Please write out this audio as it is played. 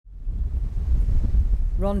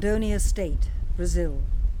Rondônia State, Brazil.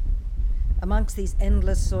 Amongst these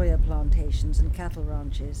endless soya plantations and cattle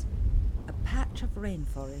ranches, a patch of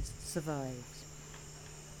rainforest survives.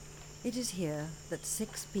 It is here that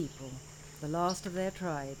 6 people, the last of their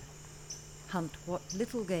tribe, hunt what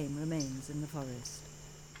little game remains in the forest.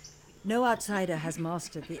 No outsider has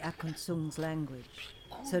mastered the Akunsung's language,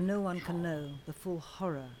 so no one can know the full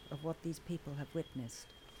horror of what these people have witnessed.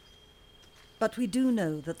 But we do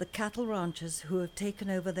know that the cattle ranchers who have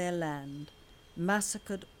taken over their land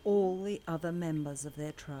massacred all the other members of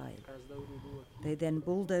their tribe. They then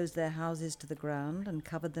bulldozed their houses to the ground and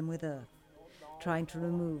covered them with earth, trying to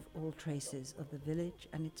remove all traces of the village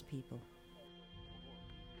and its people.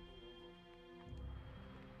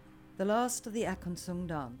 The last of the Akunsung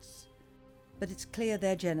dance, but it's clear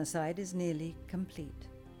their genocide is nearly complete.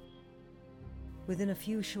 Within a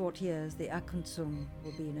few short years, the Akunsung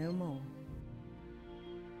will be no more.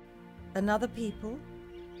 Another people,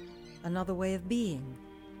 another way of being,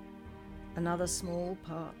 another small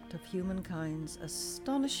part of humankind's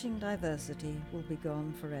astonishing diversity will be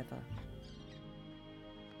gone forever.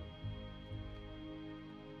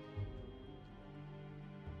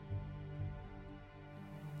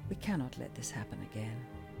 We cannot let this happen again.